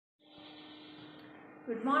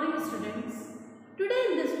Good morning students. Today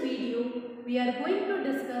in this video we are going to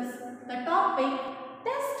discuss the topic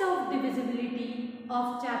test of divisibility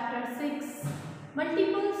of chapter 6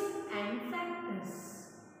 multiples and factors.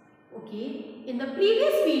 Okay, in the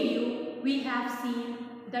previous video we have seen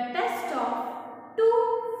the test of 2,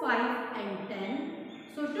 5 and 10.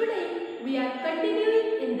 So today we are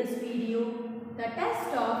continuing in this video the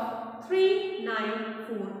test of 3, 9,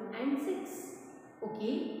 4 and 6.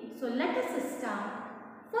 Okay, so let us start.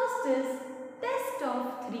 First is test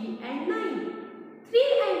of 3 and 9.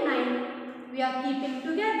 3 and 9 we are keeping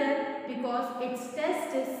together because its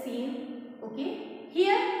test is same. Okay,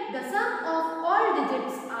 here the sum of all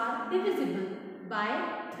digits are divisible by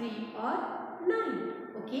 3 or 9.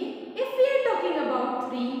 Okay, if we are talking about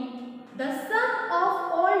 3, the sum of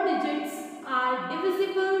all digits are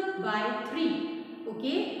divisible by 3.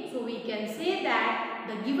 Okay, so we can say that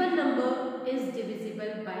the given number is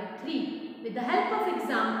divisible by 3. With the help of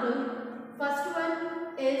example, first one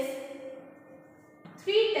is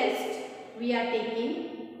 3 test we are taking.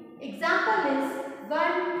 Example is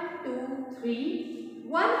 1, 2, 3,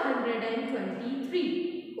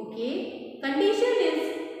 123. Okay, condition is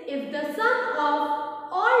if the sum of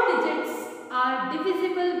all digits are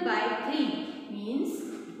divisible by 3 means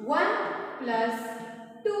 1 plus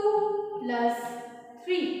 2 plus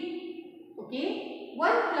 3. Okay,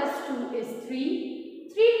 1 plus 2 is 3.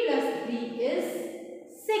 3 plus 3 is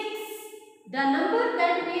 6. The number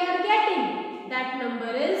that we are getting, that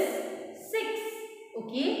number is 6.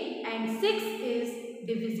 Okay, and 6 is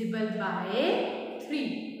divisible by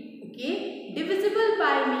 3. Okay, divisible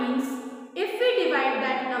by means if we divide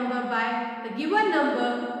that number by the given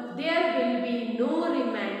number, there will be no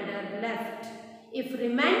remainder left. If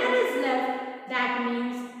remainder is left, that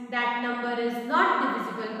means that number is not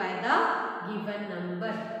divisible by the given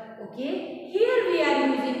number. Okay, here we are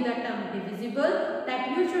using the term divisible, that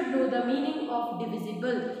you should know the meaning of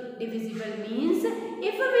divisible. Divisible means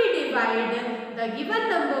if we divide the given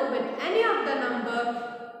number with any of the number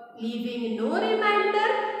leaving no remainder,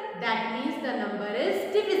 that means the number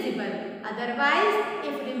is divisible. Otherwise,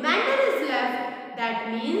 if remainder is left,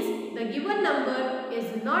 that means the given number is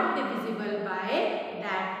not divisible by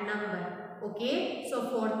that number. Okay, so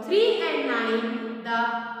for 3 and 9, the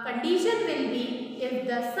condition will be if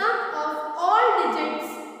the sum of all digits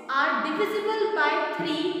are divisible by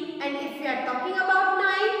 3, and if we are talking about 9,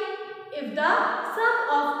 if the sum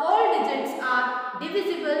of all digits are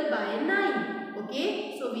divisible by 9.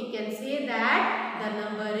 Okay, so we can say that the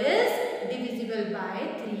number is divisible by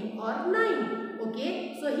 3 or 9. Okay,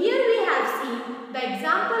 so here we have seen the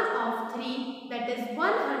example of 3, that is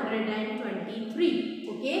 123.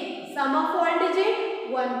 Okay, sum of all digits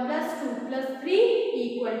 1 plus 2 plus 3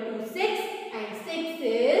 equal to 6, and 6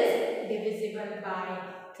 is divisible by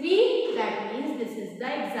 3. That means this is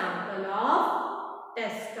the example of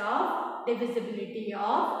test of divisibility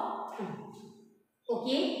of 3.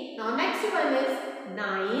 Okay, now next one is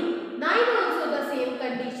 9. 9 also the same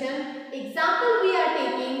condition. Example we are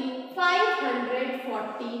taking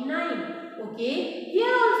 549. Okay,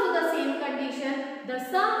 here also the same condition. The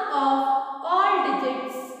sum of all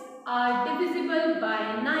digits are divisible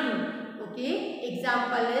by 9. Okay,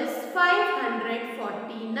 example is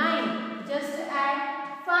 549. Just add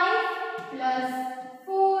 5 plus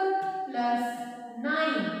 4 plus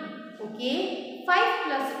 9. Okay, 5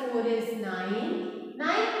 plus 4 is 9.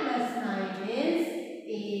 9 plus 9 is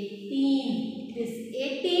 18. This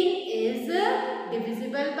 18 is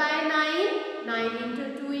divisible by 9. 9 into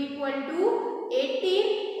 2 equal to 18.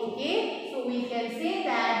 Okay, so we can say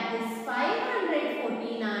that this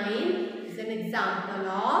 549 is an example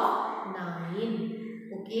of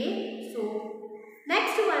 9. Okay, so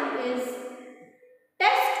next one is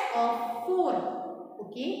test of 4.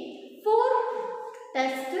 Okay, 4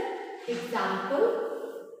 test example.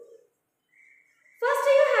 First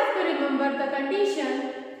you have to remember the condition.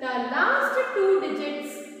 The last 2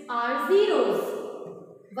 digits are zeros.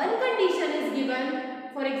 One condition is given,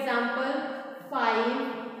 for example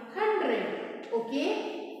 500. Okay,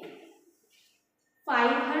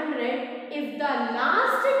 500 if the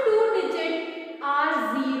last 2 digits are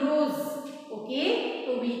zeros. Okay,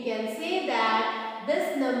 so we can say that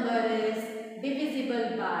this number is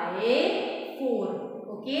divisible by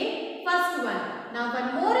 4. Okay, first one. Now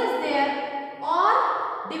one more is there, or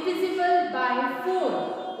divisible by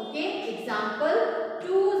 4. Okay, example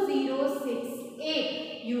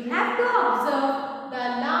 2068. You have to observe the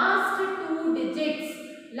last 2 digits.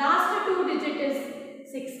 Last 2 digit is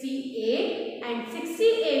 68, and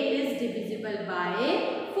 68 is divisible by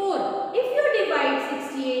 4. If you divide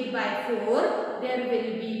 68 by 4, there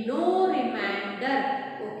will be no remainder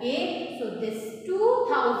remainder. Okay, so this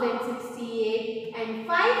 2068 and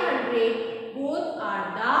 500 both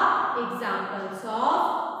are the examples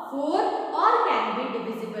of 4 or can be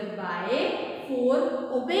divisible by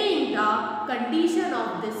 4 obeying the condition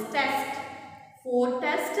of this test. 4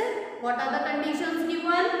 test, what are the conditions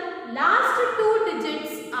given? Last 2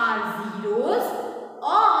 digits are zeros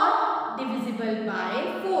or divisible by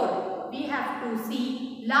 4. We have to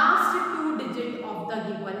see last 2 digit of the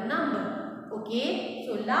given number. Okay,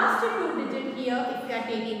 so last 2 digit here, if we are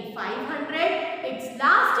taking 500, its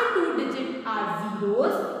last 2 digit are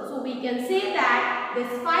zeros. So we can say that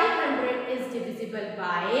this 500 is divisible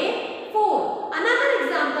by 4. Another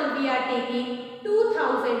example we are taking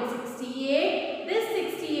 2068. This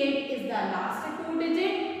 68 is the last 2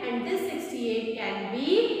 digit and this 68 can be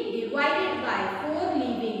divided by 4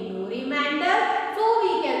 leaving no remainder. So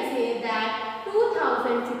we can say that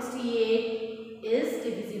 2068 is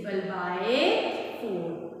divisible by 4.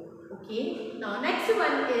 Okay. Now next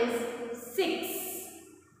one is 6.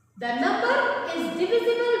 The number is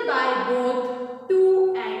divisible by both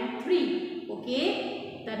 2 and 3. Okay.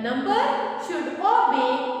 The number should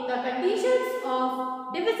obey the conditions of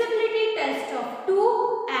divisibility test of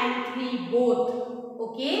 2 and 3 both.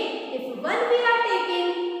 Okay. If one we are taking,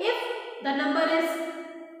 if the number is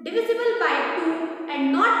divisible by 2 and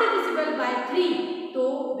not divisible by 3, so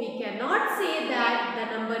we cannot say that the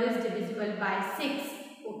number is divisible by 6.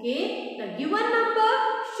 Okay, the given number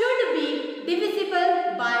should be divisible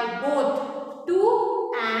by both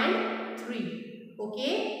 2 and 3.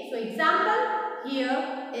 Okay, so example here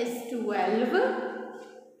is 12.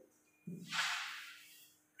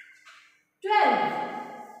 12.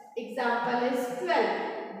 Example is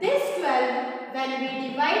 12. This 12, when we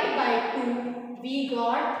divide by 2, we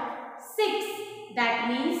got 6. That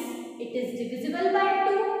means it is divisible by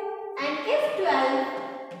 2. And if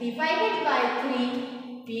 12 divided by 3,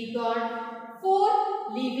 we got 4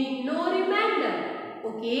 leaving no remainder.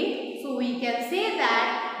 Okay, so we can say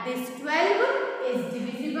that this 12 is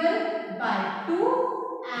divisible by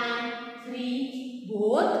 2 and 3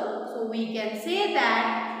 both. So we can say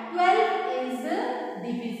that 12 is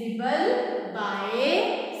divisible by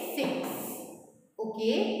 6.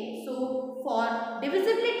 Okay, so for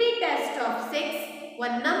divisibility test of 6,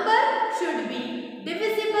 one number should be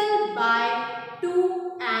divisible by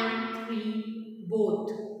 2 and 3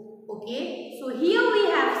 both. Okay, so here we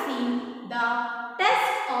have seen the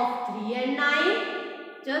test of 3 and 9.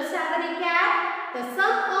 Just have a recap. The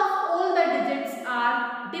sum of all the digits are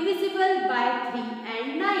divisible by 3 and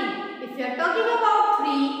 9. If you are talking about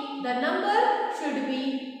 3, the number should be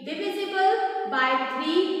divisible by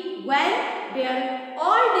 3 when their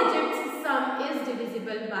all digits sum is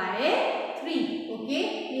divisible by 3. Okay,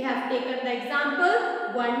 we have taken the example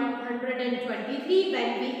 123. When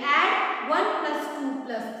we add 1 plus 2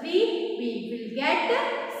 plus 3, we will get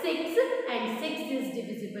 6 and 6 is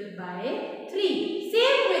divisible by 3.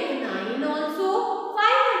 Same with 9 also.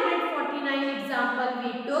 549 example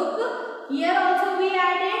we took. Here also we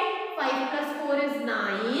added 5 plus 4 is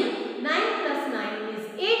 9. 9 plus 9 is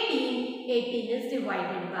 18. 18 is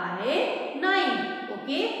divided by 9.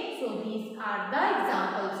 Okay, so these are the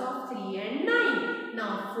examples of 3 and 9.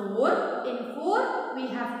 Now 4. In 4 we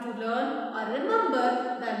have to learn or remember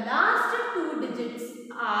the last 2 digits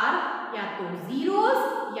are या तो zeros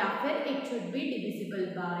या फिर it should be divisible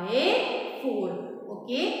by 4.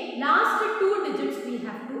 Okay, last 2 digits we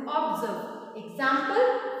have to observe. Example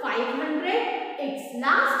 500, its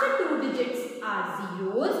last 2 digits are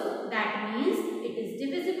zeros. That means it is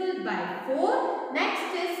divisible by 4.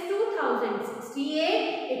 Next is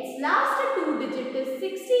 2068. Its last 2 digit is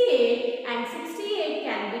 68 and 68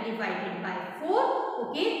 can be divided by 4.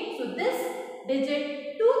 Okay, so this digit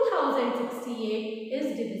 2068 is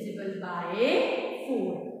divisible by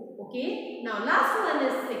 4. Okay, now last one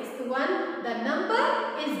is 6th one. The number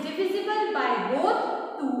is divisible by both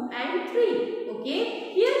 2 and 3. Okay,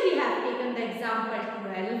 here we have taken the example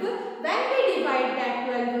 12. When we divide that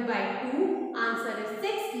 12 by 2, answer is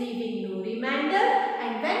 6 leaving no remainder.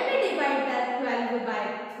 And when we divide that 12 by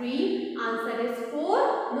 3, answer is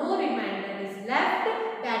 4, no remainder is left.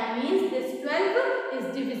 That means this 12 is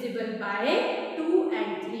divisible by 2 and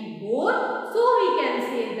 3 both. So we can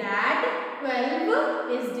say that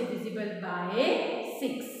 12 is divisible by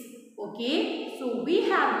 6. Okay, so we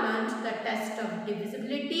have learnt the test of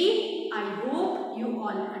divisibility. I hope you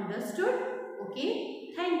all understood. Okay,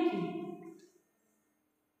 thank you.